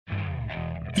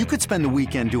You could spend the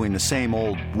weekend doing the same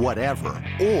old whatever,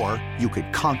 or you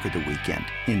could conquer the weekend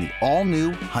in the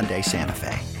all-new Hyundai Santa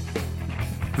Fe.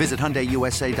 Visit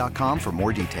HyundaiUSA.com for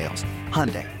more details.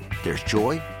 Hyundai, there's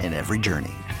joy in every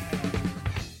journey.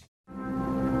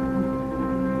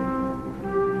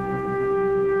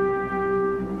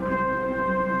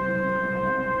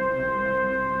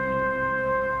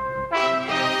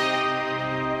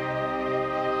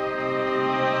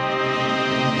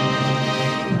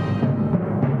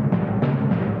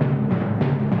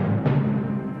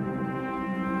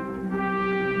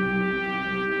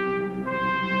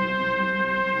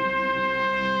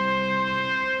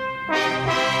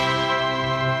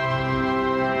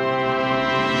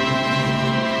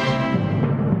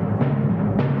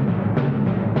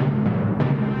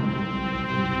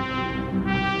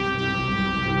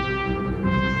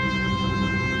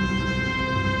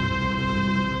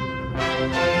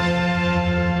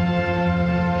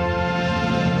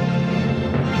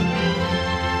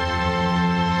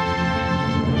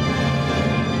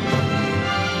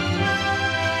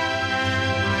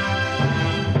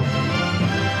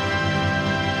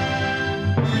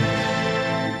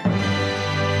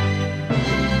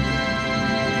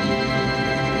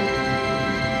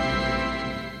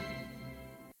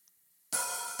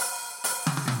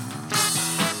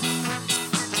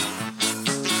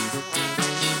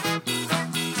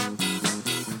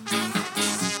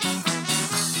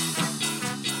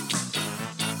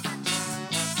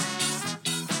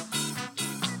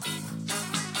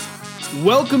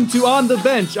 Welcome to On the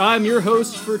Bench. I'm your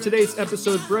host for today's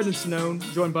episode, Brendan Snone,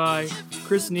 joined by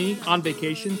Chris Nee on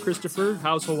vacation. Christopher,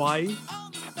 how's Hawaii?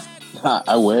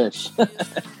 I wish.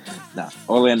 Nah,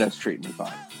 Orlando's treating me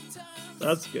fine.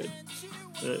 That's good.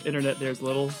 The internet there's a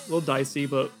little dicey,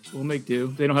 but we'll make do.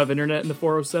 They don't have internet in the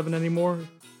 407 anymore?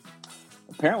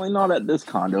 Apparently not at this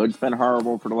condo. It's been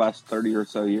horrible for the last 30 or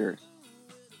so years.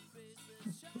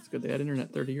 That's good. They had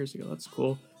internet 30 years ago. That's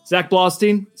cool. Zach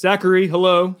Blostein. Zachary,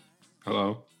 hello.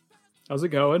 Hello. How's it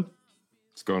going?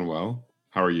 It's going well.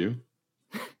 How are you?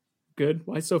 Good.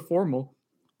 Why so formal?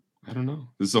 I don't know.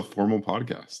 This is a formal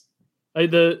podcast.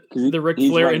 The Ric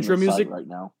Flair intro music right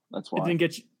now. That's why. It didn't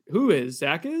get you. Who is?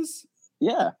 Zach is?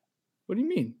 Yeah. What do you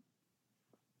mean?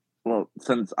 Well,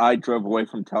 since I drove away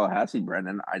from Tallahassee,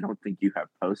 Brendan, I don't think you have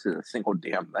posted a single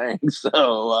damn thing.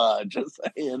 So, just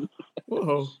saying.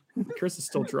 Whoa. Chris is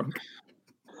still drunk.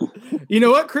 You know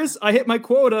what, Chris? I hit my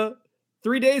quota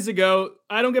 3 days ago.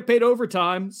 I don't get paid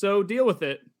overtime, so deal with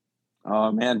it.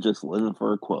 Oh, man, just living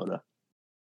for a quota.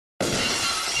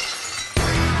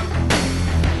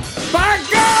 By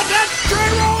God, that's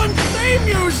Trey Rollins' theme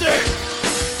music!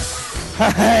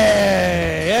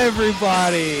 Hey,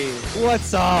 everybody.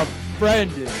 What's up?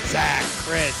 Brendan, Zach,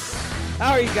 Chris.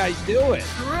 How are you guys doing?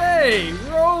 Trey,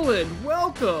 Roland,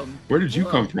 welcome. Where did you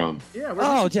come from? Yeah.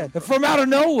 From out of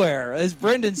nowhere, as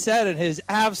Brendan said in his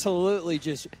absolutely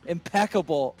just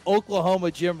impeccable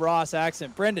Oklahoma Jim Ross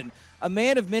accent. Brendan, a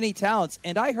man of many talents,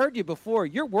 and I heard you before.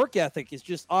 Your work ethic is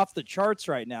just off the charts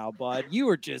right now, bud. You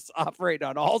are just operating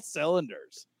on all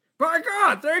cylinders. By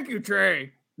God, thank you,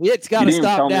 Trey. It's got to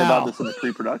stop tell now. me about this in the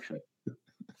pre-production.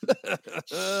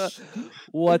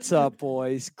 What's up,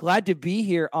 boys? Glad to be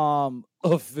here.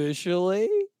 Officially.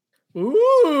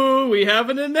 Ooh, we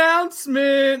have an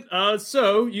announcement.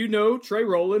 So you know Trey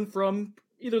Roland from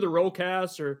either the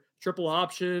Rollcast or Triple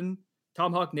Option,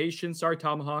 Tomahawk Nation. Sorry,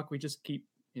 Tomahawk. We just keep,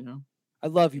 I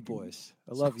love you, boys.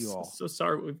 I love you all. So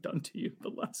sorry what we've done to you the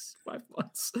last 5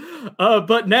 months.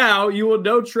 But now you will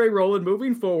know Trey Roland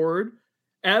moving forward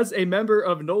as a member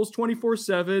of Noles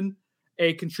 24/7,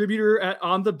 a contributor at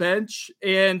On the Bench,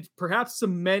 and perhaps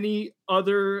some many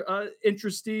other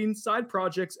interesting side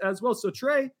projects as well. So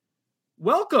Trey,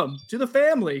 welcome to the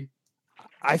family.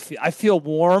 I feel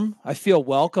warm. I feel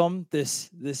welcome.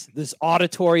 This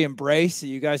auditory embrace that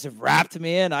you guys have wrapped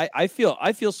me in. I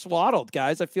feel swaddled,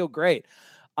 guys. I feel great.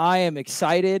 I am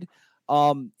excited.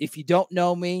 If you don't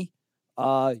know me,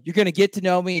 you're going to get to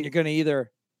know me, and you're going to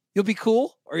you'll be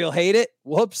cool or you'll hate it.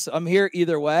 Whoops. I'm here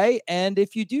either way. And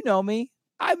if you do know me,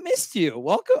 I missed you.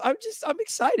 Welcome. I'm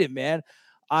excited, man.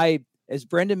 As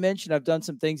Brendan mentioned, I've done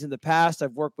some things in the past.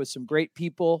 I've worked with some great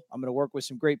people. I'm going to work with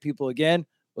some great people again.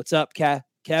 What's up,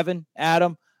 Kevin,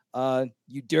 Adam,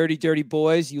 you dirty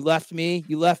boys. You left me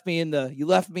in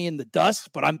the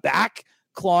dust, but I'm back,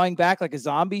 clawing back like a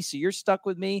zombie. So you're stuck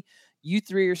with me. You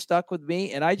three are stuck with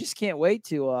me. And I just can't wait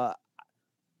to,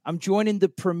 I'm joining the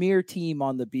premier team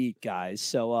on the beat, guys.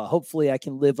 So hopefully I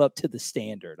can live up to the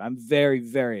standard. I'm very,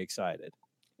 very excited.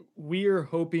 We are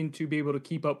hoping to be able to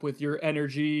keep up with your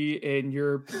energy and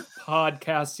your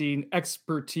podcasting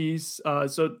expertise.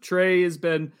 So Trey has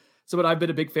been someone I've been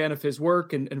a big fan of his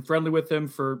work and friendly with him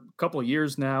for a couple of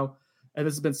years now. And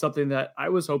this has been something that I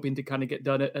was hoping to kind of get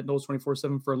done at Noles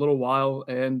 24/7 for a little while.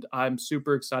 And I'm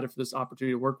super excited for this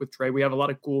opportunity to work with Trey. We have a lot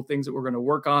of cool things that we're going to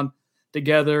work on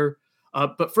together.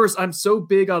 But first, I'm so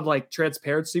big on like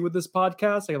transparency with this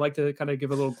podcast. I like to kind of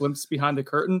give a little glimpse behind the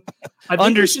curtain.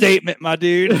 Understatement, my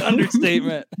dude.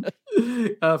 Understatement.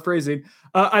 Phrasing.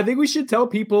 I think we should tell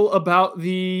people about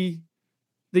the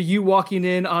you walking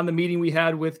in on the meeting we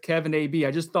had with Kev and AB.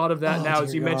 I just thought of that now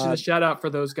as you mentioned the shout out for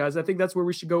those guys. I think that's where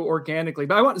we should go organically.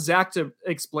 But I want Zach to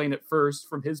explain it first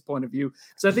from his point of view.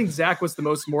 So I think Zach was the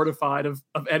most mortified of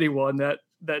anyone that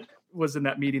was in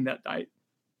that meeting that night.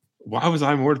 Why was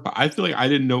I mortified? I feel like I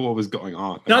didn't know what was going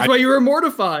on. That's why you were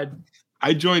mortified.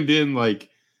 I joined in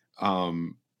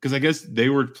because I guess they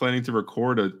were planning to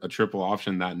record a triple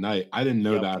option that night. I didn't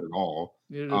know that at all.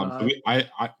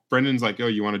 Brendan's like, "Oh,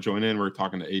 you want to join in? We're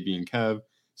talking to AB and Kev."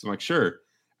 So I'm like, "Sure."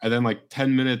 And then like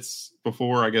 10 minutes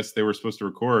before I guess they were supposed to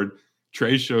record,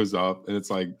 Trey shows up, and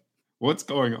it's like, "What's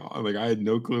going on?" Like I had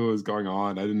no clue what was going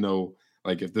on. I didn't know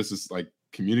like if this is like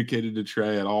communicated to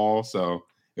Trey at all. So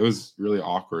it was really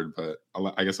awkward. But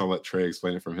I guess I'll let Trey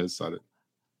explain it from his side.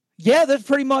 Yeah, that's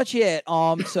pretty much it.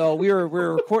 So we were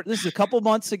recording this is a couple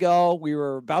months ago. We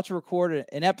were about to record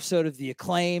an episode of the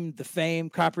acclaimed, the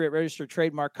famed, copyright registered,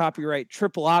 trademark, copyright,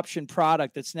 triple option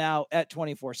product that's now at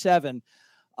 24/7.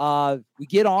 I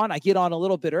get on a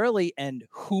little bit early, and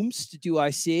whomst do I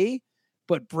see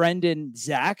but Brendan,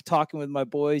 Zach talking with my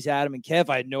boys, Adam and Kev.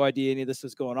 I had no idea any of this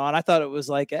was going on. I thought it was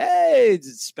like, hey, it's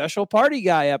a special party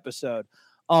guy episode.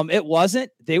 It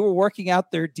wasn't. They were working out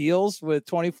their deals with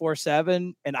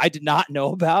 24/7, and I did not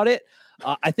know about it.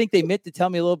 I think they meant to tell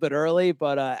me a little bit early,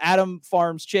 but Adam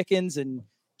farms chickens, and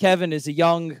Kevin is a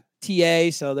young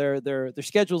TA, so their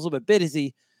schedule's a little bit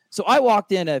busy. So I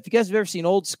walked in. If you guys have ever seen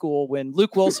Old School, when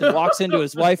Luke Wilson walks into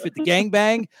his wife at the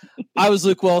gangbang, I was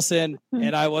Luke Wilson,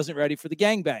 and I wasn't ready for the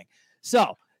gangbang.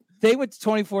 So they went to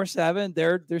 24/7.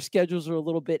 Their schedules were a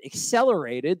little bit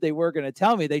accelerated. They were going to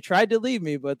tell me. They tried to leave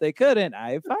me, but they couldn't.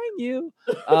 I find you.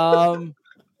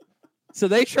 So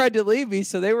they tried to leave me.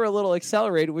 So they were a little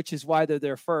accelerated, which is why they're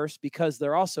there first, because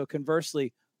they're also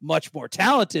conversely much more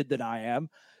talented than I am.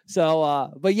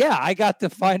 So, but yeah, I got to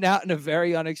find out in a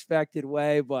very unexpected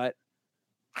way, but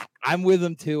I'm with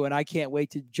them too. And I can't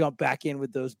wait to jump back in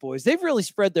with those boys. They've really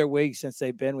spread their wings since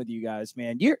they've been with you guys,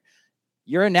 man.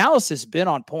 Your analysis has been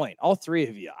on point. All three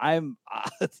of you.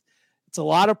 It's a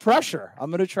lot of pressure.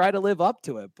 I'm going to try to live up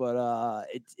to it, but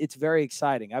it's very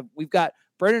exciting. We've got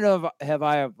Brendan have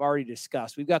already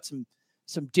discussed. We've got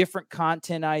some different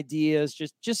content ideas,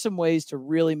 just some ways to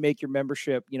really make your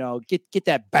membership, get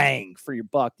that bang for your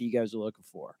buck that you guys are looking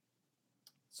for.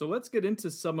 So let's get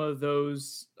into some of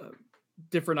those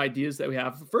different ideas that we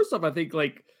have. First off, I think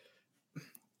like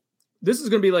this is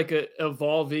going to be like a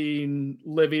evolving,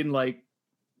 living like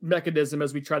mechanism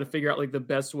as we try to figure out like the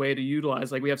best way to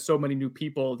utilize. Like we have so many new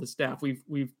people, the staff.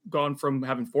 We've gone from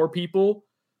having 4 people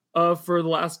for the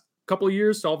last couple of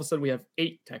years to all of a sudden we have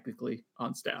 8 technically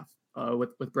on staff.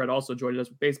 With Brett also joining us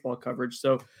with baseball coverage.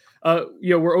 So,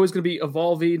 we're always going to be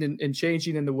evolving and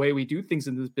changing in the way we do things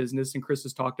in this business. And Chris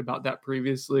has talked about that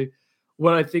previously.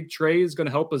 What I think Trey is going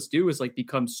to help us do is like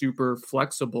become super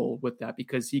flexible with that,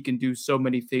 because he can do so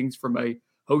many things from a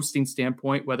hosting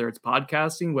standpoint, whether it's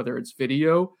podcasting, whether it's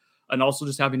video, and also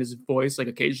just having his voice like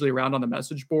occasionally around on the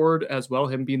message board as well.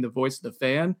 Him being the voice of the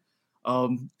fan.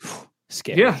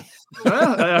 Scary. Yeah.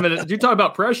 I mean, you talk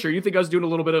about pressure. You think I was doing a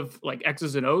little bit of like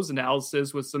X's and O's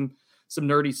analysis with some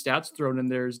nerdy stats thrown in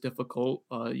there is difficult.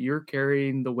 You're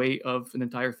carrying the weight of an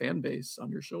entire fan base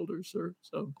on your shoulders, sir.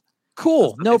 So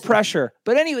cool. No pressure.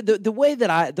 But anyway, the way that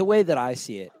I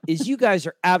see it is you guys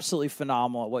are absolutely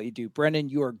phenomenal at what you do. Brendan,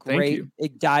 you are great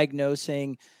at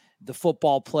diagnosing the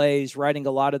football plays, writing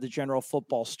a lot of the general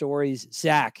football stories.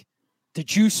 Zach, the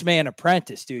Juice Man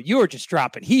apprentice, dude. You are just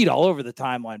dropping heat all over the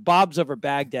timeline. Bob's over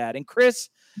Baghdad. And Chris,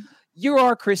 you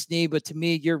are Chris Nee, but to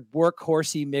me, you're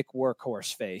workhorsey Mick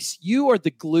Workhorse face. You are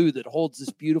the glue that holds this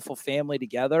beautiful family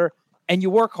together, and you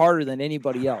work harder than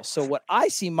anybody else. So what I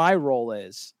see my role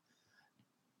is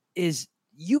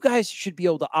you guys should be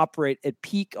able to operate at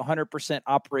peak 100%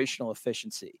 operational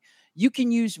efficiency. You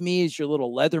can use me as your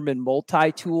little Leatherman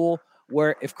multi-tool,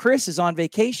 where if Chris is on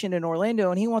vacation in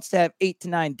Orlando and he wants to have 8 to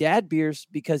 9 dad beers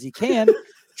because he can,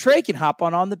 Trey can hop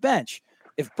on the bench.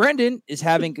 If Brendan is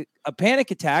having a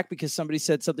panic attack because somebody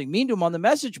said something mean to him on the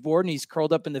message board and he's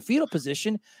curled up in the fetal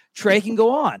position, Trey can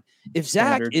go on. If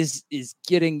Zach is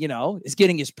getting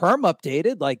his perm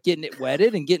updated, like getting it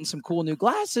wetted and getting some cool new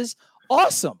glasses,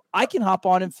 awesome. I can hop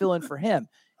on and fill in for him.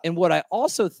 And what I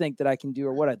also think that I can do,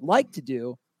 or what I'd like to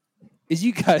do, is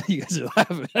you guys are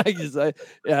laughing.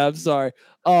 I'm sorry.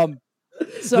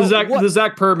 So the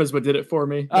Zach Perm is what did it for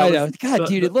me. I know. God,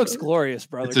 dude, it looks glorious,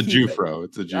 brother. It's a Jufro.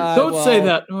 It's a Jufro. Don't say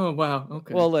that. Oh wow.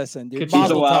 Okay. Well, listen, dude.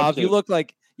 Mazel tov.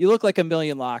 You look like a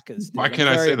million latkes. Why can't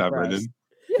I say that, Brendan?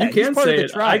 Yeah, you can say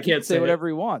it. I can't say whatever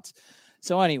he wants.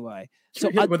 So anyway,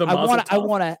 I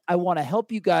want to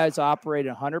help you guys operate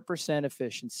at 100%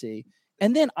 efficiency.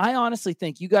 And then I honestly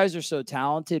think you guys are so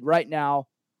talented right now.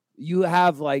 You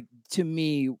have, like, to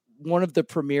me, one of the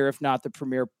premier, if not the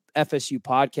premier FSU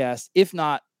podcast, if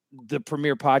not the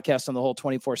premier podcast on the whole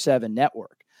 24/7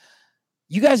 network.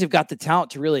 You guys have got the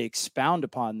talent to really expound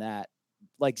upon that.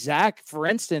 Like Zach, for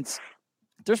instance,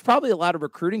 there's probably a lot of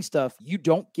recruiting stuff you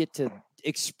don't get to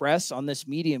express on this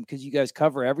medium because you guys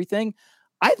cover everything.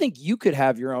 I think you could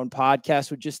have your own podcast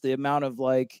with just the amount of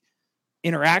like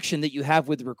interaction that you have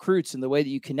with recruits and the way that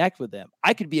you connect with them.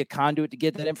 I could be a conduit to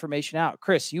get that information out.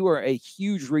 Chris, you are a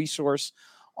huge resource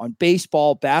on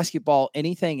baseball, basketball,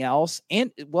 anything else,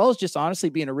 and as well as just honestly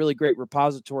being a really great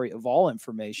repository of all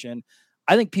information.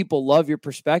 I think people love your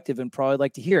perspective and probably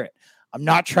like to hear it. I'm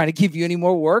not trying to give you any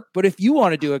more work, but if you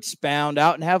wanted to expound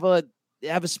out and have a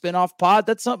spinoff pod,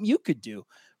 that's something you could do.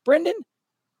 Brendan,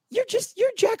 you're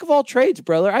a jack of all trades,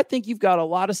 brother. I think you've got a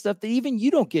lot of stuff that even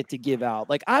you don't get to give out.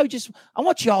 Like I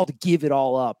want you all to give it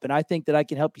all up. And I think that I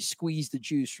can help you squeeze the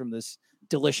juice from this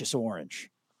delicious orange.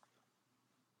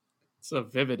 It's a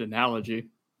vivid analogy.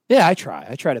 Yeah, I try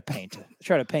to paint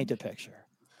a picture.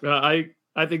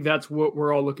 I think that's what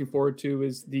we're all looking forward to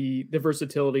is the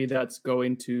versatility that's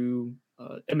going to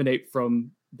emanate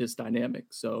from this dynamic.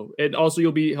 So, and also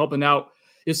you'll be helping out.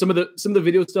 Some of the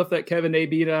video stuff that Kevin,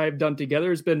 AB, and I have done together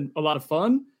has been a lot of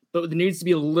fun, but there needs to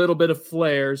be a little bit of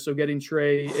flair. So getting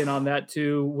Trey in on that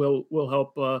too will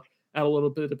help add a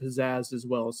little bit of pizzazz as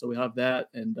well. So we have that,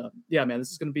 and yeah, man,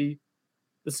 this is gonna be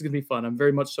fun. I'm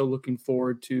very much so looking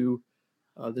forward to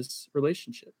this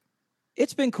relationship.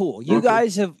 It's been cool. You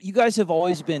guys have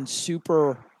always been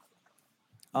super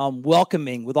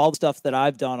welcoming with all the stuff that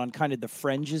I've done on kind of the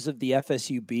fringes of the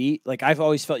FSU beat. Like I've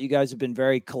always felt you guys have been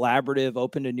very collaborative,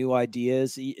 open to new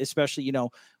ideas, especially,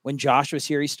 when Josh was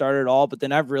here, he started it all, but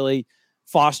then I've really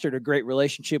fostered a great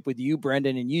relationship with you,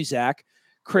 Brendan, and you, Zach.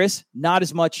 Chris, not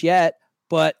as much yet,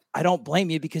 but I don't blame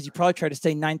you because you probably try to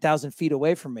stay 9,000 feet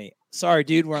away from me. Sorry,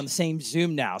 dude, we're on the same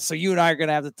Zoom now. So you and I are going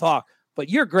to have to talk, but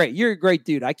you're great. You're a great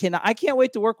dude. I can't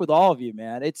wait to work with all of you,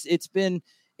 man. It's been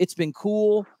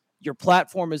cool. Your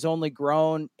platform has only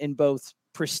grown in both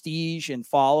prestige and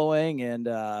following. And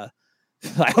I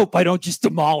hope I don't just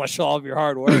demolish all of your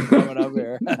hard work coming up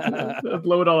here.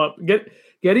 Blow it all up.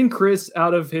 Getting Chris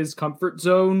out of his comfort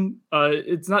zone.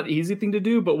 It's not an easy thing to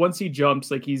do, but once he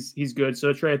jumps, like he's good.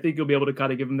 So Trey, I think you'll be able to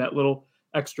kind of give him that little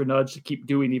extra nudge to keep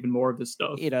doing even more of this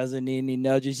stuff. He doesn't need any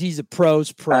nudges. He's a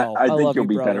pro's pro. I think you'll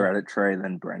be better at it, Trey,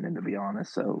 than Brendan, to be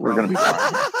honest. So we're going to be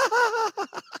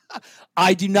fine.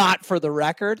 I do not, for the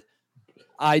record.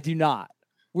 I do not.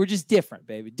 We're just different,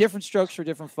 baby. Different strokes for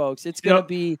different folks. It's gonna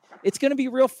be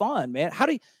real fun, man.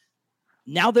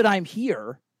 Now that I'm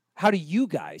here, how do you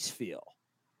guys feel?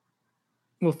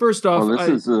 Well, first off, go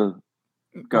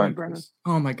ahead, Brendan.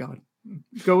 Oh my God.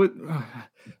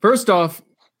 First off,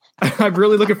 I'm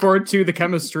really looking forward to the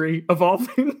chemistry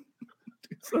evolving.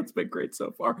 So that's been great so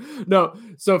far. No.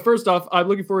 So first off, I'm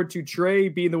looking forward to Trey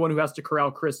being the one who has to corral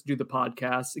Chris to do the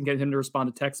podcast and get him to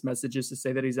respond to text messages to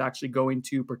say that he's actually going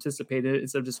to participate in it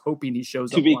instead of just hoping he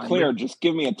shows up. To be clear, just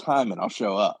give me a time and I'll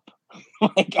show up.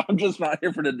 Like I'm just not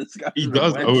here for the discussion. He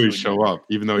does always show up,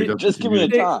 even though he doesn't. Just give me a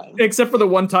time. Except for the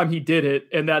one time he did it,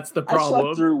 and that's the problem. I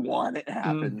slept through one. It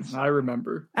happens. I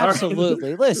remember.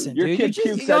 Absolutely. Listen, your kid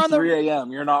pukes at 3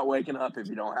 a.m. You're not waking up if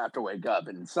you don't have to wake up.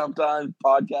 And sometimes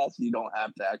podcasts you don't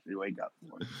have to actually wake up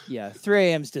for. Yeah, 3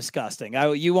 a.m. is disgusting.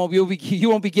 You won't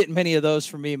be getting many of those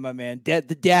from me, my man. The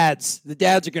dads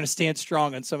are going to stand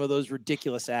strong on some of those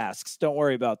ridiculous asks. Don't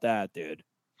worry about that, dude.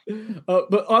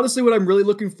 But honestly, what I'm really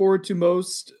looking forward to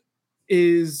most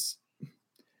is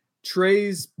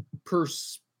Trey's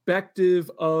perspective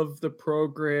of the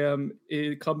program.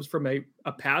 It comes from a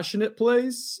passionate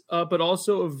place, but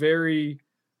also a very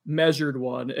measured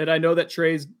one. And I know that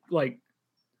Trey's like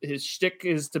his shtick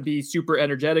is to be super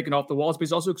energetic and off the walls, but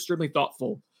he's also extremely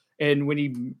thoughtful. And when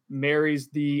he marries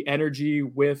the energy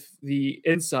with the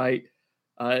insight,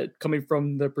 coming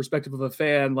from the perspective of a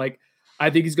fan, like I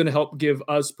think he's going to help give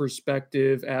us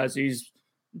perspective as he's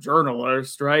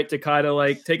journalist, right? To kind of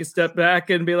like take a step back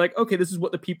and be like, okay, this is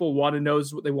what the people want to know. This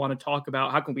is what they want to talk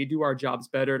about. How can we do our jobs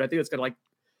better? And I think it's going to like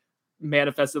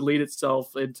manifest and lead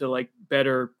itself into like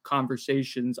better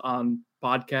conversations on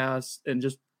podcasts and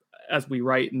just as we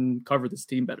write and cover this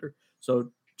team better. So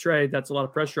Trey, that's a lot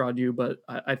of pressure on you, but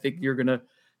I think you're going to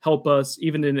help us,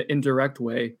 even in an indirect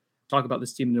way, talk about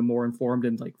this team in a more informed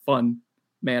and like fun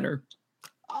manner.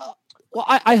 Well,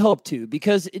 I hope to,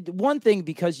 because one thing,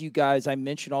 because you guys, I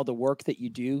mentioned all the work that you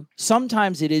do.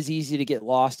 Sometimes it is easy to get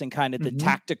lost in kind of the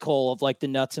tactical of like the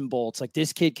nuts and bolts, like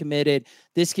this kid committed,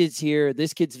 this kid's here,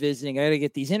 this kid's visiting. I got to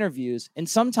get these interviews. And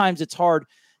sometimes it's hard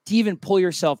to even pull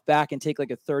yourself back and take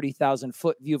like a 30,000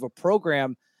 foot view of a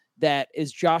program that,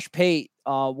 as Josh Pate,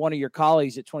 one of your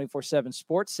colleagues at 24/7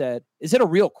 Sports said, is at a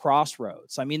real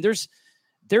crossroads. I mean, there's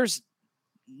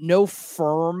no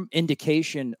firm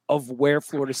indication of where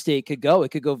Florida State could go.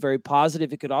 It could go very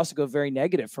positive. It could also go very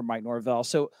negative for Mike Norvell.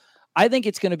 So I think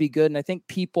it's going to be good. And I think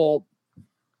people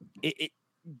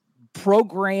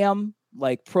program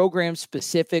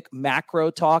specific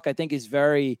macro talk, I think has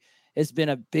been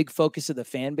a big focus of the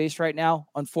fan base right now.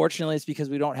 Unfortunately, it's because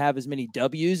we don't have as many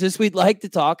W's as we'd like to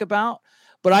talk about.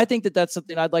 But I think that that's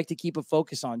something I'd like to keep a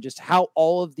focus on, just how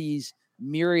all of these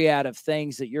myriad of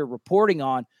things that you're reporting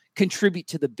on contribute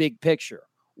to the big picture.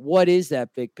 What is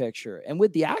that big picture? And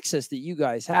with the access that you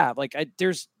guys have, like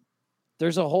there's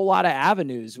a whole lot of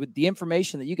avenues. With the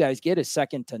information that you guys get is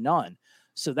second to none.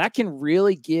 So that can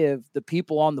really give the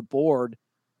people on the board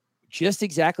just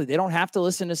exactly. They don't have to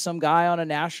listen to some guy on a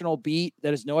national beat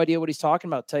that has no idea what he's talking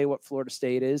about, tell you what Florida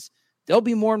State is. They'll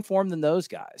be more informed than those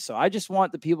guys. So I just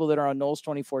want the people that are on Noles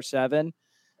 24/7,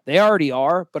 they already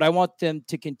are, but I want them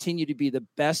to continue to be the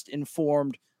best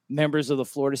informed members of the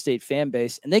Florida State fan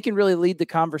base, and they can really lead the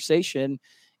conversation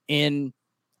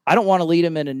I don't want to lead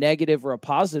them in a negative or a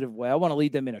positive way. I want to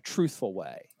lead them in a truthful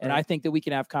way. And I think that we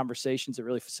can have conversations that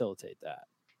really facilitate that.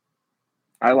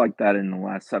 I like that in the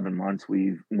last 7 months,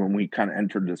 when we kind of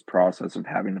entered this process of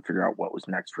having to figure out what was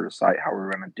next for the site, how we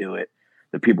were going to do it,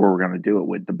 the people we're going to do it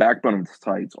with. The backbone of the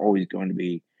site's always going to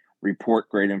be report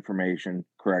great information,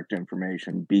 correct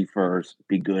information, be first,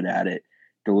 be good at it,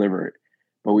 deliver it.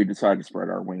 But we decided to spread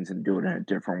our wings and do it in a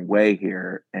different way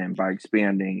here. And by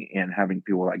expanding and having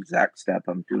people like Zach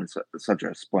Stepham doing such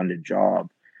a splendid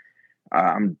job,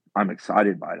 I'm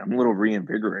excited by it. I'm a little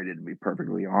reinvigorated, to be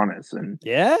perfectly honest. And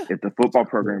if the football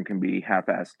program can be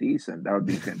half-assed decent, that would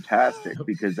be fantastic,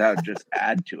 because that would just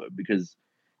add to it. Because,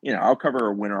 I'll cover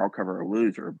a winner, I'll cover a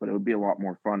loser, but it would be a lot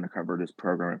more fun to cover this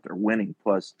program if they're winning.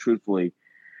 Plus, truthfully,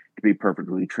 to be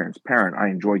perfectly transparent, I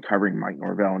enjoy covering Mike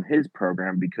Norvell and his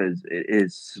program because it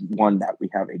is one that we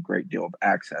have a great deal of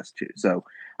access to. So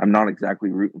I'm not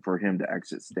exactly rooting for him to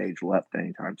exit stage left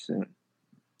anytime soon.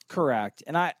 Correct.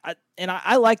 And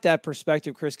I like that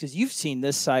perspective, Chris, because you've seen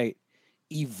this site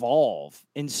evolve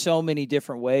in so many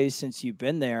different ways since you've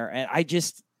been there. And I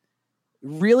just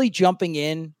really jumping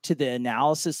into the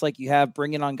analysis like you have,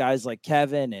 bringing on guys like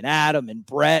Kevin and Adam and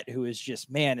Brett, who is just,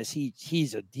 man,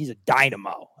 he's a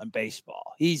dynamo in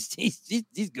baseball. He's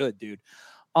good, dude.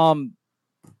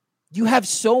 You have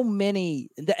so many,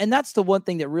 and that's the one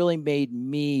thing that really made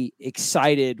me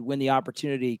excited when the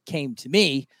opportunity came to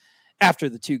me. After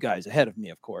the two guys ahead of me,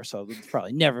 of course, I'll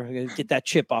probably never get that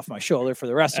chip off my shoulder for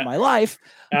the rest of my life.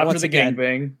 After the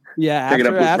gangbang. Yeah.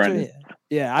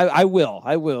 I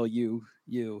will.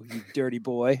 You dirty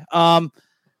boy. But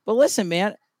listen,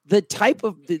 man, the type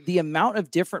of the amount of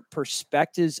different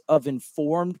perspectives of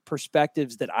informed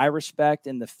perspectives that I respect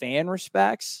and the fan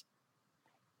respects,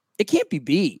 it can't be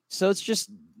beat. So it's just,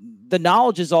 the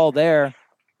knowledge is all there.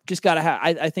 Just got to have,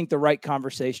 I think, the right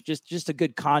conversation, just a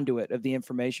good conduit of the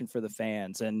information for the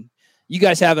fans. And you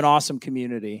guys have an awesome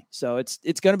community. So it's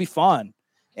going to be fun.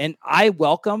 And I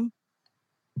welcome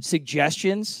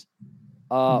suggestions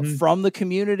from the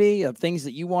community of things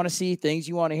that you want to see, things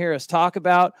you want to hear us talk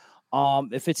about.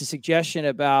 If it's a suggestion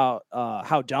about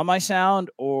how dumb I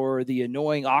sound or the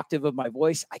annoying octave of my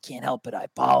voice, I can't help it. I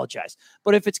apologize.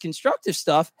 But if it's constructive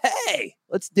stuff, hey,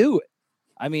 let's do it.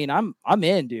 I mean, I'm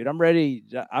in, dude. I'm ready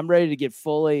to get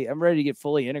fully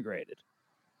integrated.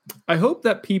 I hope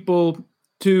that people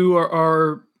too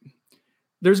are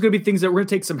there's going to be things that we're going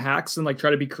to take some hacks and like try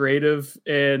to be creative,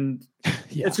 and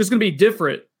it's just going to be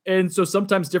different. And so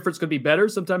sometimes different's going to be better.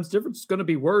 Sometimes different's going to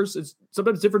be worse.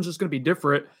 Sometimes different's just going to be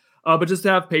different. But just to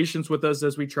have patience with us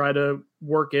as we try to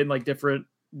work in like different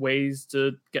ways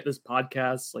to get this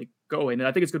podcast like going. And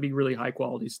I think it's going to be really high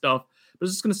quality stuff, but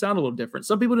it's just going to sound a little different.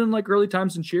 Some people didn't like early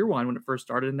times in Cheerwine when it first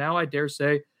started. And now I dare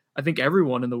say, I think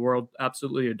everyone in the world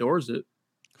absolutely adores it.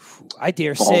 I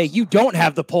dare say you don't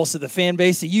have the pulse of the fan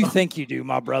base that you think you do,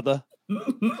 my brother.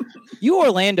 You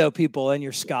Orlando people and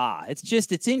your ska.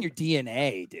 It's in your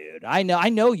DNA, dude. I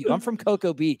know you. I'm from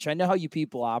Cocoa Beach. I know how you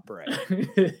people operate.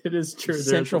 It is true.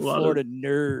 Central Florida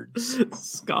nerds.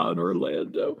 Ska in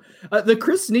Orlando. The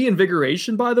Chris Nee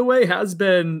invigoration, by the way, has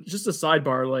been just a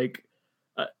sidebar. Like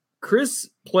Chris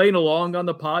playing along on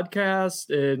the podcast,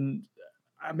 and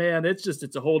man,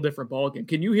 it's a whole different ballgame.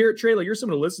 Can you hear it, Trey? Like, you're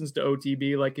someone who listens to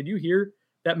OTB. Like, can you hear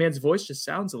that man's voice just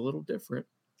sounds a little different?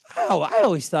 Oh, I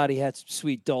always thought he had some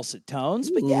sweet dulcet tones,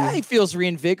 but yeah, he feels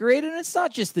reinvigorated. And it's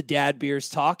not just the dad beers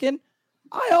talking.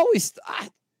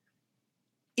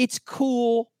 It's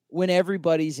cool when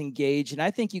everybody's engaged. And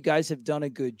I think you guys have done a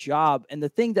good job. And the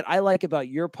thing that I like about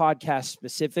your podcast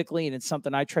specifically, and it's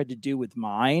something I tried to do with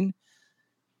mine,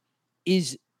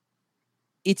 is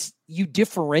you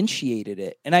differentiated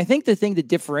it. And I think the thing that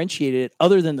differentiated it,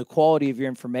 other than the quality of your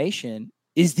information,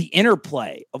 is the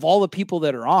interplay of all the people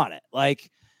that are on it.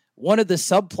 Like, one of the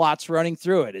subplots running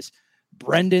through it is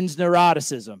Brendan's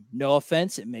neuroticism. No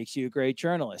offense, it makes you a great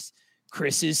journalist.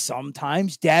 Chris's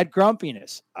sometimes dad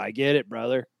grumpiness. I get it,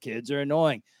 brother. Kids are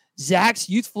annoying. Zach's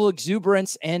youthful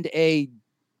exuberance and a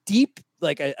deep,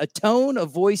 like a tone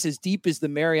of voice as deep as the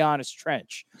Marianas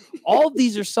Trench. All of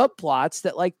these are subplots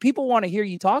that, like, people want to hear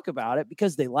you talk about it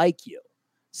because they like you.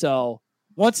 So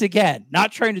once again,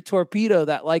 not trying to torpedo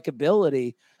that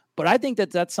likability, but I think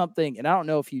that that's something, and I don't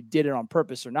know if you did it on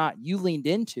purpose or not, you leaned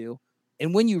into.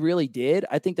 And when you really did,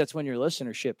 I think that's when your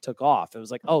listenership took off. It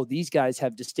was like, oh, these guys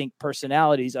have distinct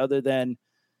personalities other than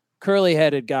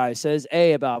curly-headed guy says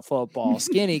A about football,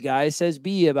 skinny guy says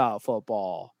B about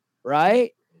football,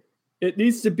 right? It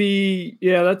needs to be,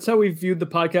 yeah, that's how we viewed the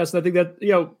podcast. And I think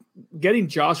that, getting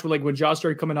Josh, like when Josh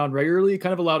started coming on regularly, it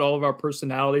kind of allowed all of our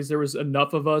personalities. There was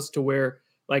enough of us to where,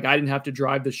 like, I didn't have to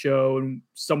drive the show and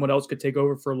someone else could take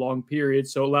over for a long period.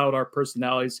 So it allowed our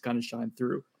personalities to kind of shine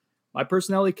through. My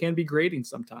personality can be grating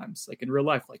sometimes, like in real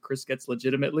life. Like, Chris gets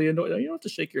legitimately annoyed. You don't have to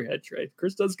shake your head, Trey.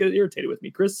 Chris does get irritated with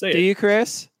me. Chris, say it. Do you,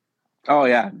 Chris? Oh,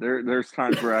 yeah. There's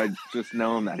times where I just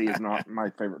know him that he is not my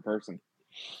favorite person.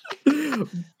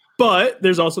 But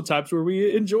there's also times where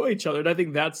we enjoy each other. And I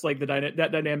think that's like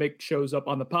that dynamic shows up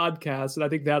on the podcast. And I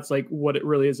think that's like what it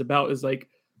really is about, is like,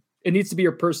 it needs to be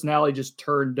your personality just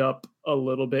turned up a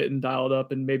little bit and dialed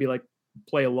up and maybe like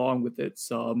play along with it.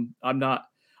 So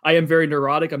I am very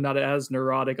neurotic. I'm not as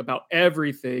neurotic about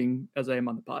everything as I am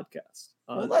on the podcast.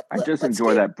 I just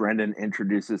enjoy that Brendan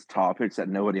introduces topics that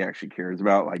nobody actually cares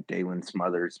about, like Dalen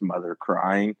Smothers' mother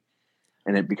crying.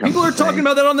 And it becomes people are talking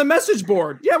about that on the message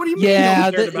board. Yeah, what do you mean?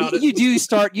 Yeah, you do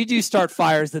start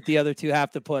fires that the other two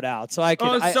have to put out. So I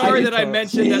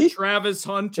mentioned that Travis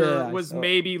Hunter was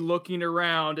maybe looking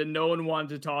around and no one wanted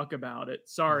to talk about it.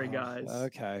 Sorry, guys.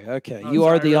 Okay. You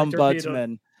are the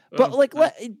ombudsman.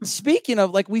 But speaking of,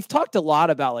 like, we've talked a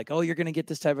lot about, like, oh, you're going to get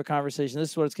this type of conversation.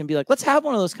 This is what it's going to be like. Let's have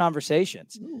one of those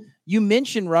conversations. Ooh. You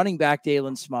mentioned running back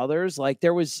Dalen Smothers. Like,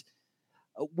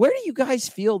 where do you guys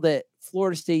feel that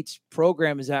Florida State's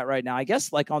program is at right now? I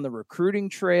guess, like, on the recruiting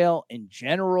trail in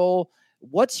general,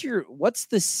 what's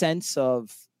the sense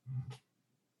of,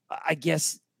 I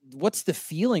guess, what's the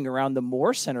feeling around the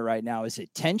Moore Center right now? Is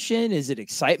it tension? Is it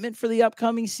excitement for the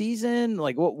upcoming season?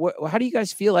 Like, how do you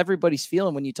guys feel everybody's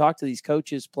feeling when you talk to these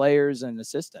coaches, players, and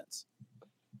assistants?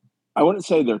 I wouldn't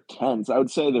say they're tense. I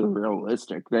would say they're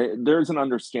realistic. There's an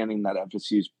understanding that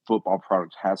FSU's football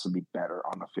product has to be better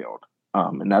on the field.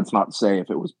 And that's not to say if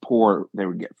it was poor, they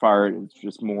would get fired. It's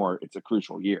just more, it's a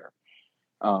crucial year.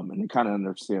 And they kind of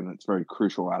understand that it's very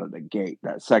crucial out of the gate.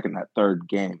 That third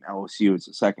game, LSU is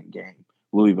the second game.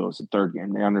 Louisville is the third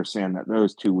game. They understand that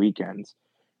those 2 weekends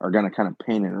are going to kind of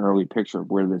paint an early picture of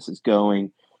where this is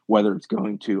going, whether it's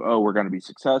going to, we're going to be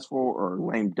successful, or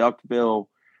lame Duckville,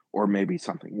 or maybe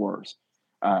something worse.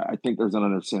 I think there's an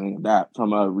understanding of that.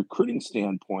 From a recruiting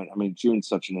standpoint, I mean, June's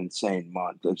such an insane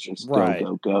month. It's just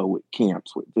go with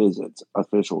camps, with visits,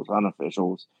 officials,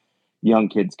 unofficials, young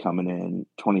kids coming in,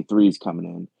 23s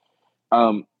coming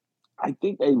in. I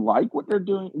think they like what they're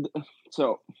doing.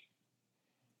 So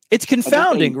it's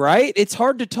confounding, right? It's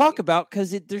hard to talk about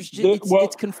because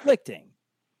it's conflicting.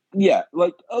 Yeah,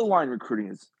 like O-line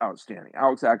recruiting is outstanding.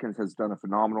 Alex Atkins has done a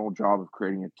phenomenal job of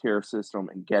creating a tier system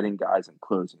and getting guys and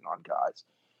closing on guys.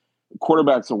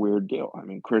 Quarterback's a weird deal. I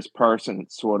mean, Chris Parsons,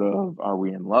 it's sort of, are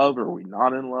we in love or are we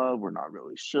not in love? We're not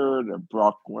really sure. There's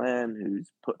Brock Glenn, who's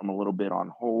put him a little bit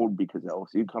on hold because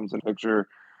LSU comes in the picture,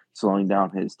 slowing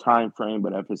down his time frame,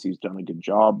 but FSU's done a good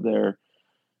job there.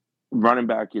 Running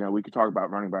back, we could talk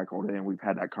about running back all day, and we've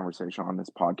had that conversation on this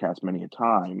podcast many a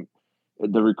time.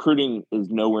 The recruiting is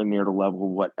nowhere near the level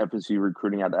of what FSU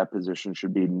recruiting at that position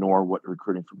should be, nor what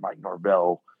recruiting for Mike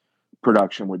Norvell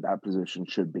production with that position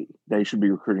should be. They should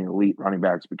be recruiting elite running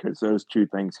backs because those two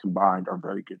things combined are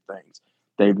very good things.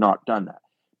 They've not done that.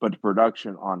 But the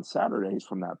production on Saturdays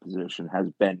from that position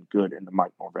has been good in the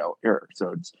Mike Norvell era.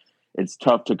 So it's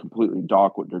tough to completely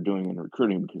dock what they're doing in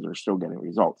recruiting because they're still getting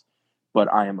results.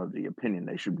 But I am of the opinion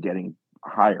they should be getting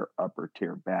higher upper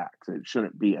tier backs. It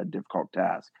shouldn't be a difficult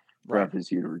task for Right.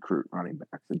 FSU to recruit running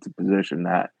backs. It's a position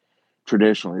that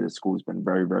traditionally the school's been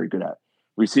very, very good at.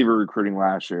 Receiver recruiting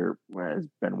last year has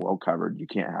been well covered. You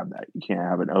can't have that. You can't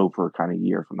have an over kind of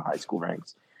year from the high school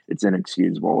ranks. It's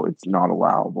inexcusable. It's not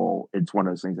allowable. It's one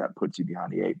of those things that puts you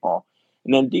behind the 8 ball.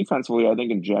 And then defensively, I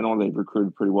think in general they've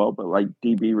recruited pretty well. But like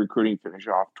DB recruiting, finish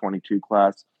off 22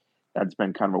 class, that's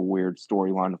been kind of a weird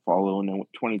storyline to follow. And then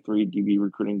with 23, DB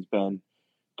recruiting's been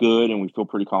good, and we feel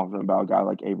pretty confident about a guy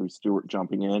like Avery Stewart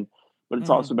jumping in. But it's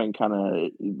also been kind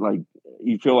of like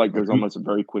you feel like there's almost a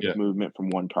very quick movement from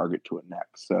one target to a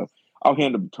next. So I'll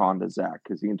hand the baton to Zach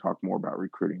because he can talk more about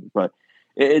recruiting. But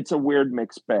it's a weird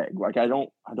mixed bag. Like I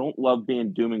don't love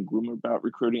being doom and gloom about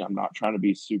recruiting. I'm not trying to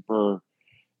be super.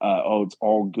 It's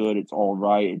all good. It's all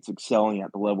right. It's excelling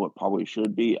at the level it probably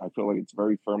should be. I feel like it's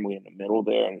very firmly in the middle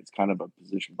there, and it's kind of a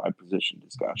position by position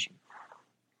discussion.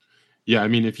 Yeah, I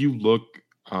mean, if you look,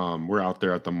 we're out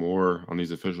there at the Moore on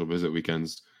these official visit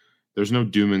weekends. There's no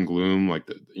doom and gloom. Like,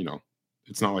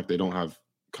 it's not like they don't have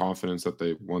confidence that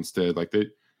they once did. Like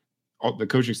the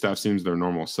coaching staff seems their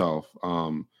normal self.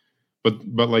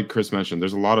 But like Chris mentioned,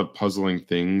 there's a lot of puzzling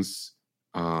things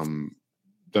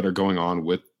that are going on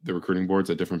with the recruiting boards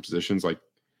at different positions. Like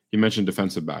you mentioned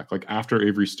defensive back, like after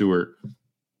Avery Stewart,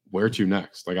 where to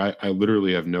next? Like I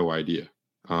literally have no idea.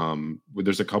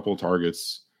 There's a couple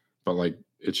targets, but like,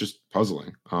 it's just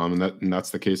puzzling. And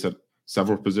that's the case at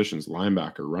several positions: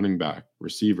 linebacker, running back,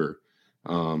 receiver.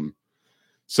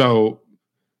 So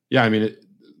yeah, I mean,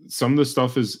 some of the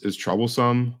stuff is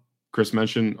troublesome. Chris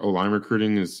mentioned O-line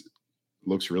recruiting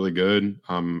looks really good.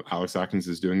 Alex Atkins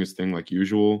is doing his thing like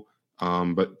usual.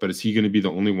 But is he going to be the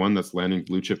only one that's landing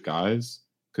blue chip guys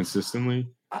consistently?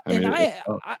 I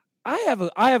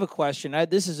have a question.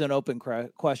 This is an open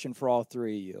question for all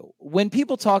three of you. When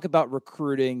people talk about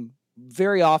recruiting,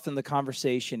 very often the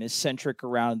conversation is centric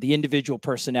around the individual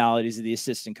personalities of the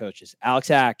assistant coaches: Alex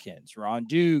Atkins, Ron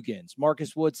Dugans,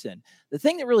 Marcus Woodson. The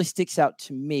thing that really sticks out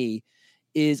to me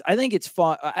is I think it's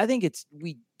fun. I think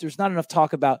there's not enough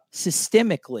talk about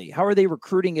systemically. How are they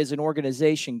recruiting as an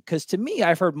organization? Because to me,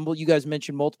 I've heard you guys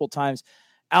mention multiple times,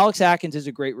 Alex Atkins is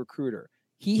a great recruiter.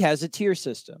 He has a tier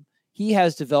system. He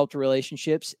has developed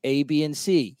relationships A, B, and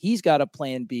C. He's got a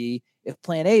plan B if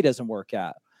plan A doesn't work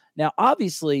out. Now,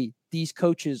 obviously, these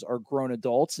coaches are grown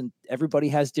adults and everybody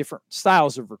has different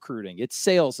styles of recruiting. It's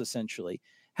sales, essentially.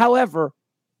 However,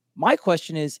 my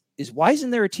question is why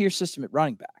isn't there a tier system at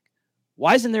running back?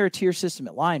 Why isn't there a tier system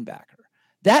at linebacker?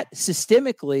 That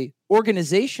systemically,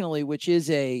 organizationally, which is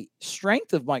a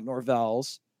strength of Mike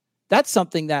Norvell's, that's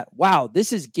something that, wow,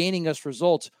 this is gaining us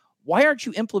results. Why aren't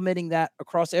you implementing that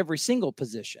across every single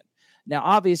position? Now,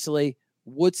 obviously,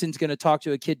 Woodson's going to talk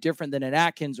to a kid different than an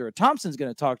Atkins or a Thompson's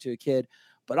going to talk to a kid.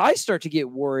 But I start to get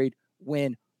worried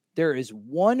when there is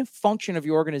one function of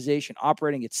your organization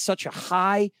operating at such a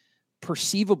high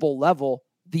perceivable level,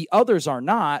 the others are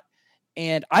not.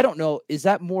 And I don't know, is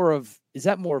that more of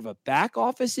a back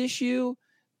office issue?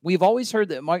 We've always heard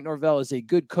that Mike Norvell is a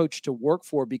good coach to work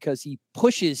for because he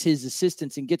pushes his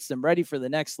assistants and gets them ready for the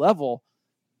next level.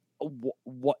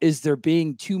 What is there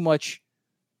being too much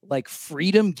like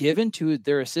freedom given to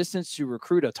their assistants to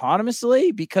recruit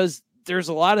autonomously? Because there's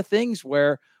a lot of things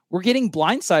where we're getting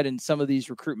blindsided in some of these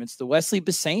recruitments. The Wesley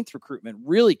Besainth recruitment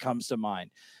really comes to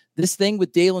mind. This thing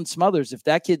with Dalen Smothers, if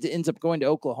that kid ends up going to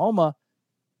Oklahoma,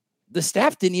 the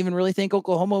staff didn't even really think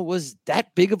Oklahoma was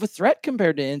that big of a threat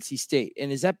compared to NC State.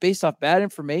 And is that based off bad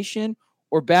information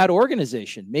or bad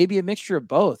organization? Maybe a mixture of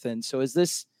both. And so is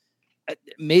this,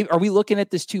 are we looking at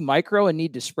this too micro and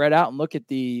need to spread out and look at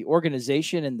the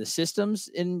organization and the systems,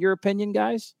 in your opinion,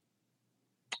 guys?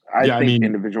 I think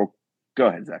individual. Go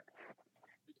ahead, Zach.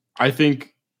 I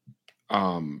think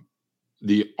the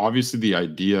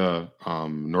idea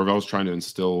Norvell's trying to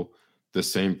instill the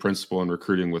same principle in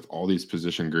recruiting with all these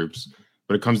position groups,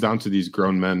 but it comes down to these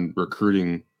grown men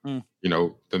recruiting,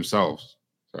 themselves.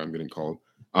 Sorry, I'm getting called.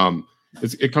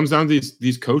 It comes down to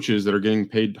these coaches that are getting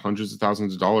paid hundreds of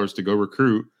thousands of dollars to go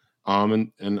recruit.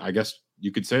 And I guess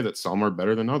you could say that some are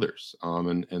better than others.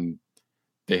 And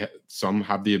some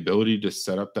have the ability to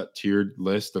set up that tiered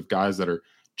list of guys that are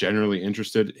generally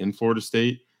interested in Florida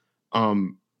State.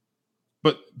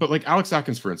 But like Alex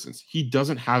Atkins, for instance, he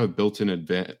doesn't have a built-in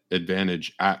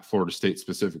advantage at Florida State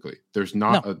specifically. There's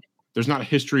not a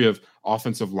history of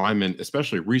offensive linemen,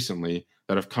 especially recently,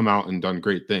 that have come out and done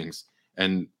great things.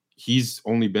 And he's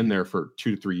only been there for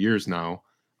 2 to 3 years now.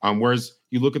 Whereas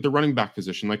you look at the running back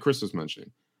position, like Chris was mentioning,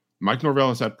 Mike Norvell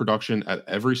has had production at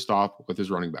every stop with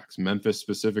his running backs, Memphis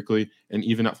specifically, and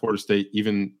even at Florida State,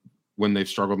 even when they've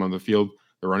struggled on the field,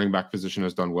 the running back position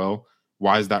has done well.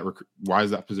 Why is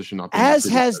that position not being as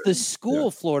has better? the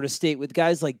school Florida State with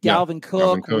guys like Dalvin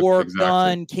Cook, Warrick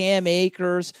Dunn, Cam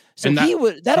Akers. So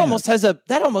that almost has a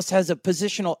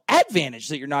positional advantage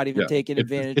that you're not even taking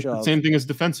advantage of. It's the same thing as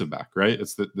defensive back, right?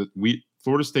 It's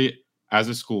Florida State as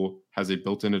a school has a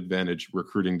built-in advantage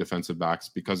recruiting defensive backs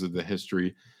because of the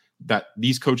history that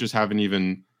these coaches haven't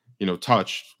even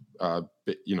touched.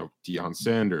 Deion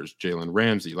Sanders, Jalen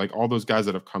Ramsey, like all those guys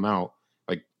that have come out,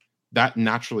 like that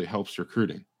naturally helps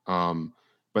recruiting.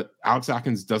 But Alex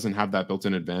Atkins doesn't have that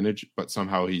built-in advantage, but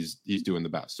somehow he's doing the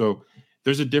best. So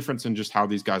there's a difference in just how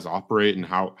these guys operate and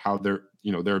how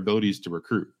their abilities to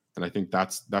recruit. And I think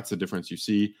that's the difference you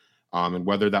see. And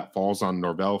whether that falls on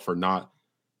Norvell for not,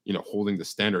 holding the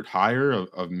standard higher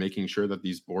of making sure that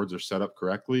these boards are set up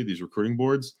correctly, these recruiting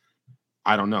boards,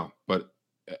 I don't know. But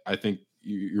I think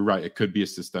you're right. It could be a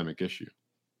systemic issue.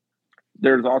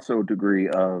 There's also a degree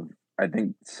of, I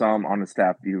think some on the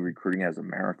staff view recruiting as a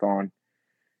marathon,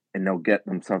 and they'll get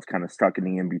themselves kind of stuck in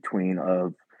the in-between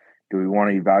of, do we want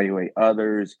to evaluate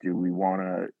others? Do we want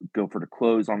to go for the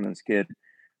close on this kid?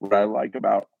 What I like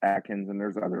about Atkins, and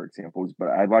there's other examples, but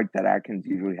I like that Atkins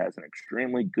usually has an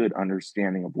extremely good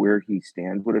understanding of where he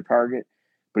stands with a target,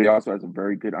 but he also has a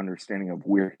very good understanding of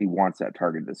where he wants that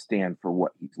target to stand for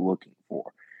what he's looking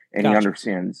for. And He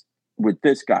understands, with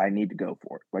this guy, I need to go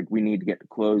for it. Like, we need to get the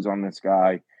close on this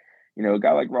guy. A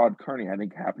guy like Rod Kearney, I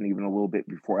think, happened even a little bit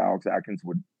before Alex Atkins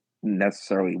would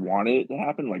necessarily wanted it to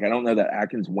happen. Like, I don't know that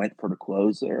Atkins went for the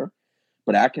close there,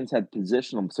 but Atkins had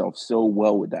positioned himself so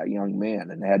well with that young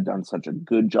man and had done such a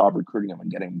good job recruiting him and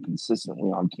getting him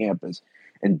consistently on campus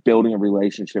and building a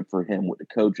relationship for him with the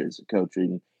coaches, a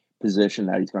coaching position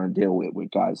that he's going to deal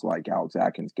with guys like Alex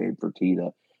Atkins, Gabe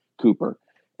Fertitta, Cooper.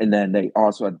 And then they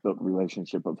also had built a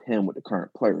relationship of him with the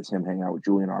current players, him hanging out with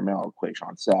Julian Armel,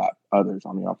 Quayshawn Sapp, others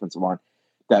on the offensive line,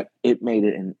 that it made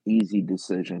it an easy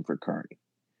decision for Kearney.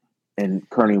 And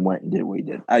Kearney went and did what he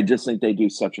did. I just think they do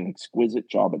such an exquisite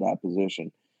job at that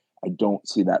position. I don't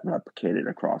see that replicated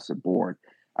across the board.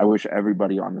 I wish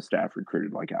everybody on the staff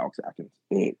recruited like Alex Atkins.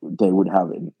 They would have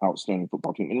an outstanding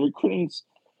football team. And recruiting's,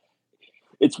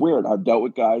 it's weird. I've dealt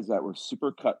with guys that were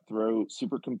super cutthroat,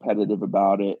 super competitive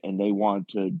about it, and they want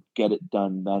to get it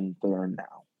done then, there, and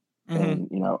now. Mm-hmm.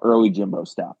 And, early Jimbo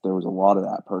staff, there was a lot of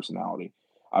that personality.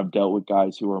 I've dealt with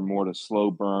guys who are more to slow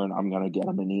burn. I'm going to get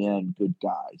them in the end, good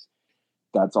guys.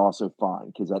 That's also fine,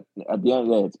 because at the end of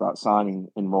the day, it's about signing,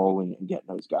 enrolling, and getting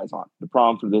those guys on. The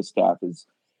problem for this staff is,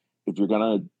 if you're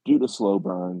going to do the slow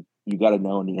burn, you got to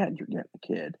know in the end you're getting the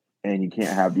kid. And you can't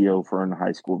have the Ofer in the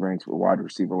high school ranks with wide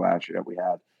receiver last year that we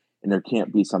had. And there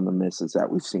can't be some of the misses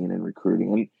that we've seen in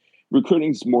recruiting. And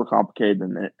recruiting is more complicated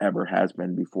than it ever has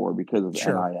been before because of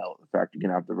NIL. The fact you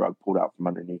can have the rug pulled out from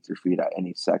underneath your feet at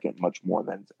any second, much more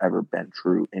than it's ever been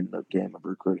true in the game of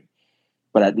recruiting.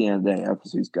 But at the end of the day,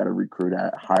 FSU's got to recruit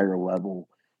at a higher level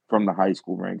from the high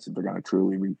school ranks if they're going to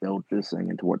truly rebuild this thing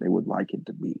into what they would like it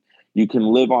to be. You can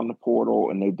live on the portal,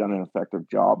 and they've done an effective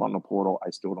job on the portal. I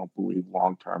still don't believe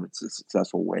long-term it's a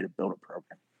successful way to build a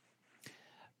program.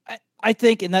 I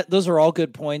think, and those are all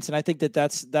good points, and I think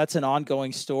that's an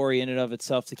ongoing story in and of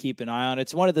itself to keep an eye on.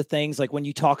 It's one of the things, like when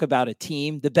you talk about a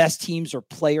team, the best teams are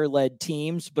player-led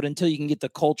teams, but until you can get the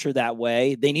culture that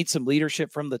way, they need some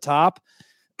leadership from the top.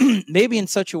 Maybe in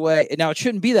such a way, and now it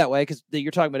shouldn't be that way because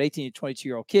you're talking about 18 to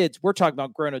 22-year-old kids. We're talking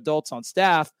about grown adults on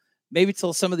staff. Maybe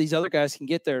till some of these other guys can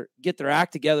get their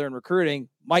act together in recruiting,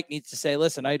 Mike needs to say,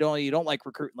 listen, you don't like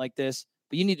recruiting like this,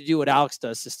 but you need to do what Alex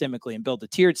does systemically and build a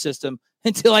tiered system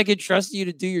until I can trust you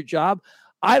to do your job.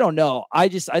 I don't know. I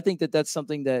think that that's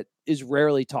something that is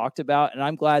rarely talked about, and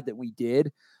I'm glad that we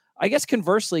did. I guess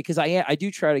conversely, because I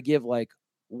do try to give like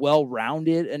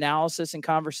well-rounded analysis and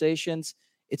conversations.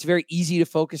 It's very easy to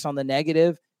focus on the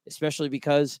negative, especially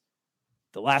because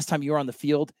the last time you were on the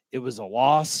field, it was a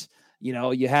loss.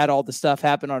 You had all the stuff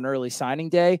happen on early signing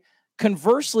day.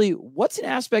 Conversely, what's an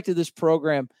aspect of this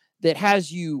program that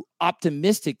has you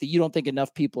optimistic that you don't think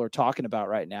enough people are talking about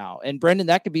right now? And Brendan,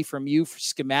 that could be from you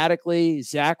schematically,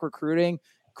 Zach recruiting,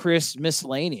 Chris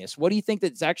miscellaneous. What do you think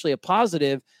that's actually a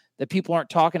positive that people aren't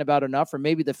talking about enough, or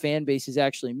maybe the fan base is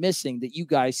actually missing that you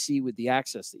guys see with the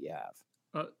access that you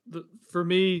have? For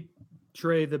me,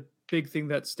 Trey, the big thing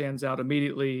that stands out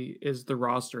immediately is the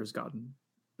roster has gotten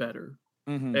better.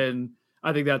 Mm-hmm. And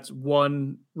I think that's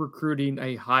one, recruiting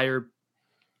a higher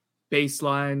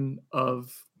baseline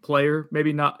of player,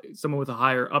 maybe not someone with a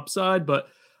higher upside, but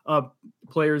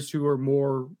players who are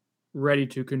more ready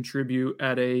to contribute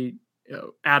at a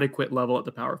adequate level at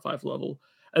the Power 5 level.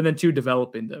 And then two,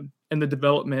 developing them. And the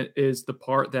development is the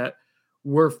part that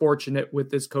we're fortunate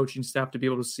with this coaching staff to be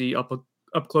able to see up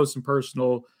close and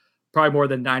personal probably more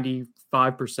than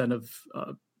 95%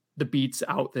 of the beats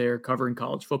out there covering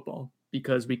college football,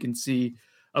 because we can see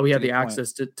we have the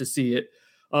access to see it.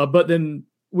 But then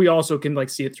we also can like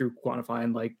see it through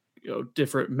quantifying like,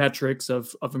 different metrics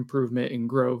of improvement and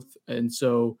growth. And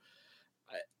so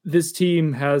this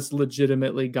team has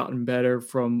legitimately gotten better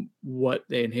from what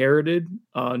they inherited.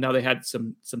 Now they had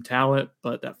some talent,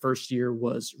 but that first year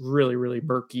was really, really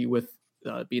murky with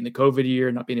being the COVID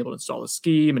year, not being able to install a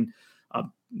scheme, and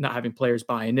not having players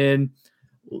buying in.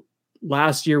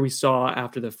 Last year, we saw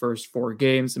after the first 4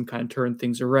 games them kind of turn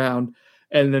things around,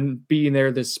 and then being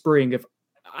there this spring. If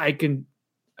I can,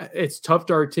 it's tough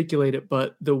to articulate it,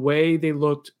 but the way they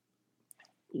looked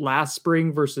last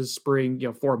spring versus spring,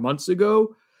 4 months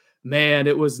ago, man,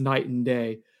 it was night and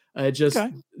day. Just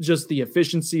the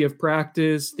efficiency of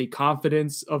practice, the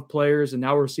confidence of players, and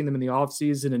now we're seeing them in the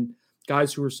offseason, and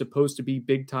guys who are supposed to be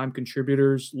big time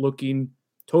contributors looking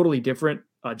totally different.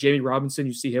 Jamie Robinson,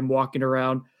 you see him walking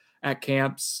around at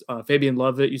camps. Fabian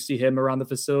Lovett, you see him around the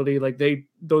facility. Like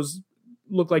those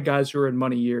look like guys who are in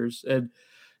money years. And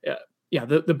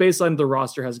the baseline of the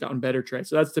roster has gotten better, Trey.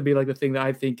 So that's to be like the thing that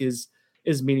I think is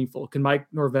meaningful. Can Mike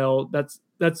Norvell, that's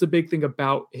the big thing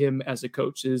about him as a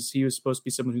coach, is he was supposed to be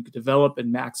someone who could develop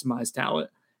and maximize talent.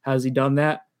 Has he done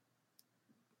that?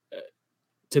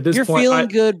 To this you're point, feeling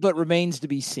good, but remains to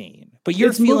be seen. But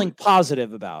you're feeling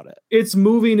positive about it. It's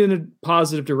moving in a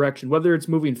positive direction. Whether it's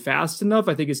moving fast enough,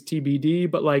 I think is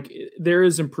TBD. But like there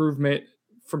is improvement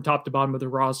from top to bottom of the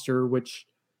roster, which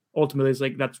ultimately is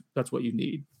like that's what you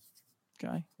need.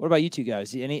 Okay. What about you two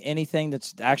guys? Anything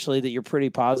that's actually that you're pretty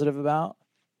positive about?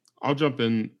 I'll jump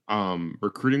in.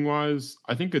 Recruiting wise,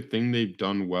 I think a thing they've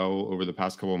done well over the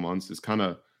past couple of months is kind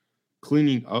of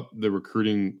cleaning up the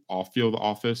recruiting off-field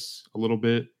office a little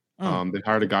bit. They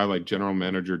hired a guy like General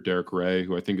Manager Derek Ray,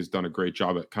 who I think has done a great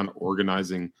job at kind of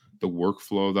organizing the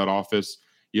workflow of that office.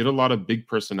 You had a lot of big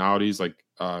personalities like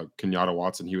Kenyatta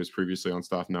Watson. He was previously on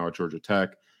staff, now at Georgia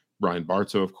Tech. Brian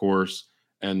Bartow, of course.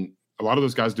 And a lot of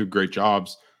those guys do great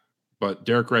jobs. But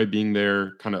Derek Ray being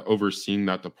there, kind of overseeing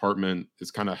that department, has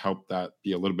kind of helped that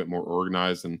be a little bit more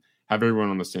organized and have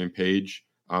everyone on the same page.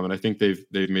 And I think they've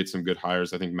made some good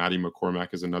hires. I think Maddie McCormack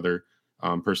is another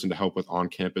person to help with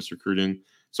on-campus recruiting.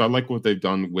 So I like what they've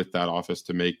done with that office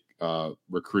to make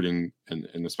recruiting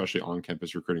and especially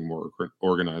on-campus recruiting more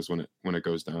organized when it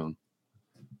goes down.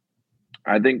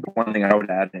 I think one thing I would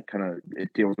add, and it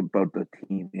deals with both the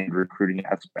team and recruiting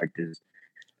aspect, is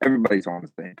everybody's on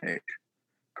the same page.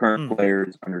 Current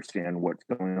players understand what's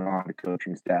going on. The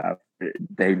coaching staff,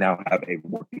 they now have a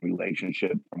working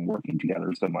relationship from working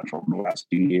together so much over the last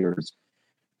few years.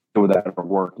 So that are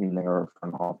working there,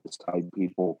 front office type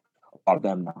people, a lot of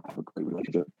them now have a great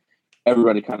relationship.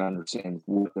 Everybody kind of understands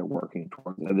what they're working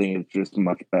towards. I think it's just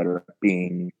much better at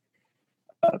being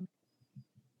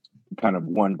kind of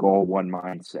one goal, one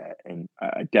mindset. And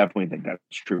I definitely think that's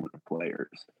true with the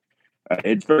players.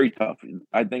 It's very tough.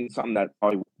 I think something that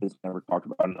probably is never talked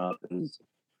about enough is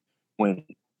when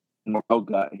Norvell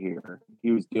got here,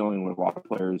 he was dealing with a lot of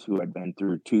players who had been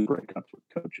through 2 breakups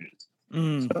with coaches.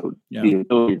 So the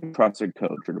ability to trust a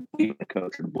coach or to believe in a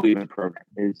coach or to believe in a program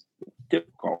is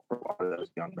difficult for a lot of those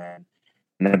young men.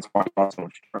 And that's why there's so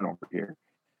much turnover here.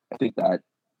 I think that,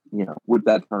 with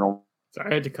that turnover,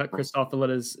 sorry, I had to cut Chris off to let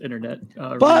his internet.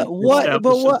 But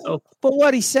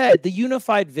what he said, the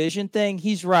unified vision thing,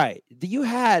 he's right. You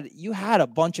had a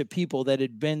bunch of people that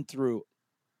had been through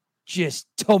just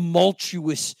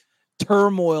tumultuous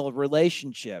turmoil of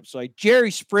relationships, like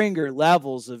Jerry Springer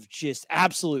levels of just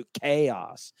absolute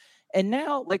chaos. And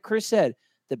now, like Chris said,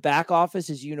 the back office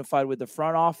is unified with the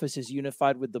front office, is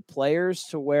unified with the players,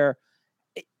 to where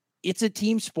it's a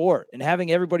team sport, and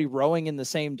having everybody rowing in the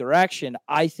same direction.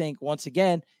 I think, once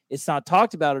again, it's not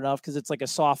talked about enough because it's like a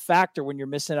soft factor when you're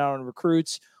missing out on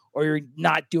recruits or you're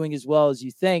not doing as well as you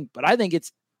think. But I think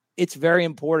it's very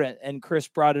important. And Chris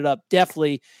brought it up.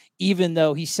 Definitely, even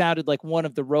though he sounded like one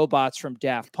of the robots from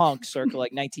Daft Punk circa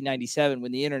like 1997,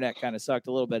 when the internet kind of sucked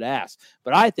a little bit of ass.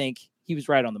 But I think he was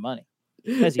right on the money,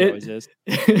 as he always is.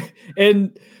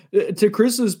 And to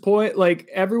Chris's point, like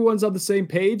everyone's on the same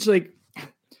page. Like,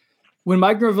 when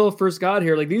Mike Norvell first got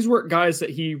here, like these weren't guys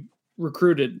that he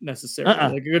recruited necessarily,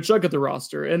 like a good chunk of the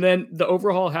roster. And then the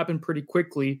overhaul happened pretty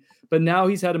quickly, but now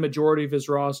he's had a majority of his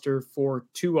roster for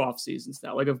 2 off seasons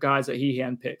now, like of guys that he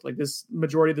handpicked. Like this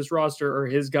majority of this roster are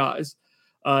his guys.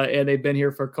 And they've been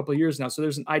here for a couple of years now. So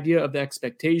there's an idea of the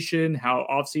expectation, how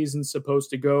off season's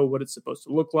supposed to go, what it's supposed to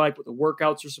look like, what the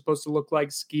workouts are supposed to look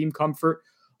like, scheme comfort.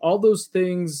 All those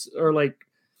things are like,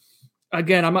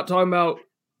 again, I'm not talking about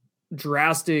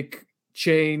drastic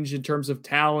change in terms of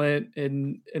talent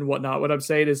and whatnot. What I'm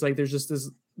saying is like there's just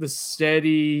the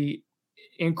steady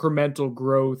incremental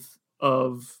growth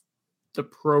of the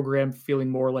program feeling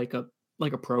more like a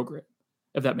program,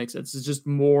 if that makes sense. It's just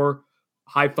more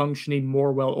high functioning,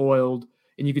 more well oiled,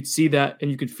 and you could see that and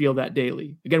you could feel that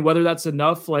daily. Again, whether that's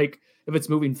enough, like if it's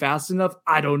moving fast enough,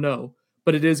 I don't know,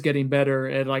 but it is getting better,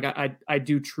 and like I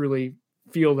do truly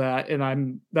feel that,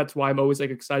 and that's why I'm always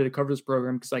like excited to cover this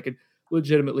program, because I could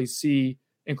legitimately see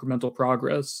incremental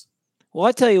progress. Well,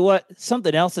 I tell you what,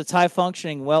 something else that's high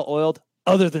functioning, well oiled,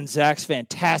 other than Zach's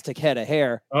fantastic head of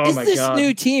hair, is this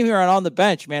new team here on the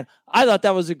bench, man. I thought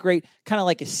that was a great kind of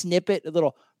like a snippet, a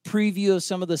little preview of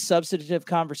some of the substantive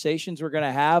conversations we're going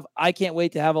to have. I can't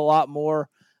wait to have a lot more.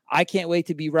 I can't wait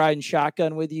to be riding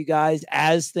shotgun with you guys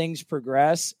as things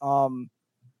progress. I'm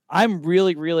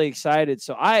really, really excited.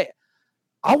 So I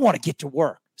want to get to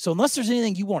work. So unless there's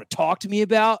anything you want to talk to me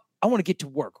about, I want to get to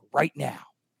work right now.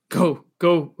 Go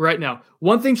right now.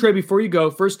 One thing, Trey, before you go,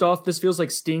 first off, this feels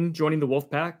like Sting joining the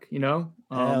Wolfpack, you know?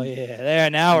 Hell yeah. There,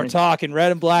 now we're talking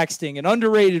Red and Black Sting, an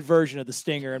underrated version of the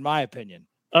Stinger, in my opinion.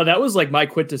 That was like my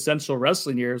quintessential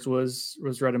wrestling years was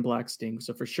Red and Black Sting.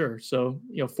 So for sure. So,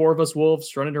 4 of us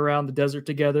wolves running around the desert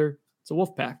together. It's a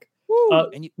Wolfpack.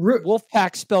 And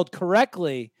Wolfpack spelled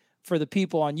correctly for the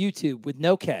people on YouTube with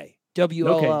no K.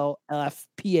 WLLFPAC,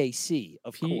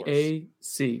 of course.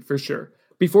 PAC, for sure.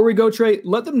 Before we go, Trey,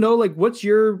 let them know, like, what's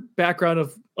your background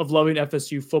of loving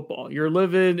FSU football? You're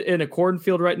living in a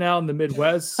cornfield right now in the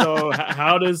Midwest. So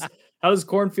how does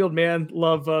cornfield man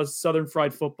love Southern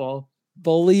fried football?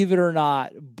 Believe it or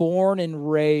not, born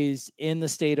and raised in the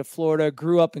state of Florida,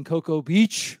 grew up in Cocoa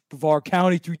Beach, Brevard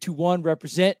County, 321,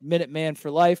 represent Minuteman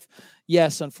for life.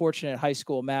 Yes, unfortunate high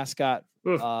school mascot.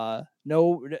 No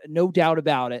doubt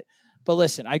about it. But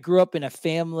listen, I grew up in a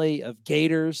family of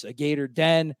Gators, a Gator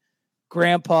den,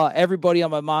 grandpa, everybody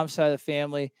on my mom's side of the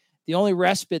family. The only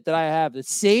respite that I have that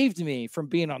saved me from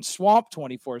being on swamp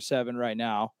 24/7 right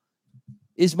now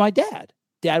is my dad.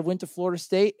 Dad went to Florida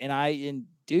State, and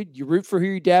dude, you root for who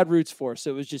your dad roots for. So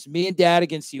it was just me and dad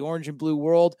against the orange and blue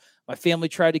world. My family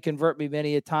tried to convert me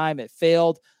many a time. It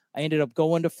failed. I ended up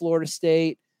going to Florida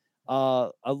State. I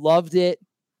loved it.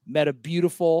 Met a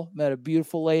beautiful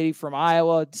lady from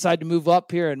Iowa, decided to move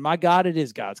up here. And my God, it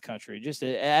is God's country. Just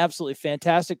an absolutely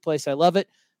fantastic place. I love it.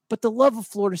 But the love of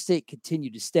Florida State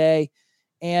continued to stay.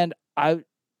 And I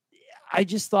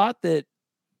just thought that,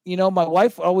 my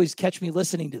wife would always catch me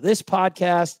listening to this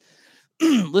podcast,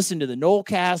 listen to the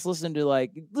Nolecast,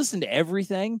 listen to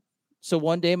everything. So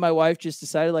one day my wife just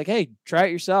decided, like, hey, try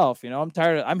it yourself. I'm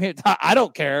tired. I'm here. I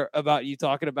don't care about you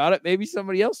talking about it. Maybe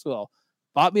somebody else will.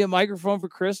 Bought me a microphone for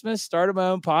Christmas, started my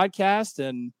own podcast,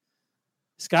 and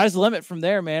sky's the limit from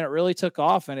there, man. It really took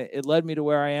off, and it led me to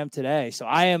where I am today. So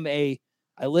I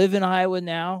live in Iowa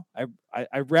now.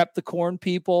 I rep the corn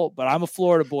people, but I'm a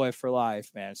Florida boy for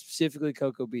life, man, specifically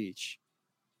Cocoa Beach.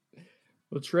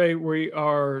 Well, Trey, we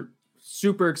are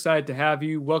super excited to have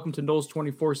you. Welcome to Noles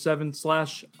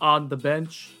 24/7 / On the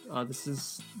Bench. Do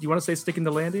you want to say sticking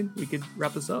the landing? We could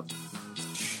wrap this up.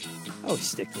 Oh,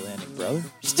 stick the landing, brother.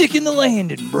 Stick in the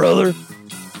landing, brother.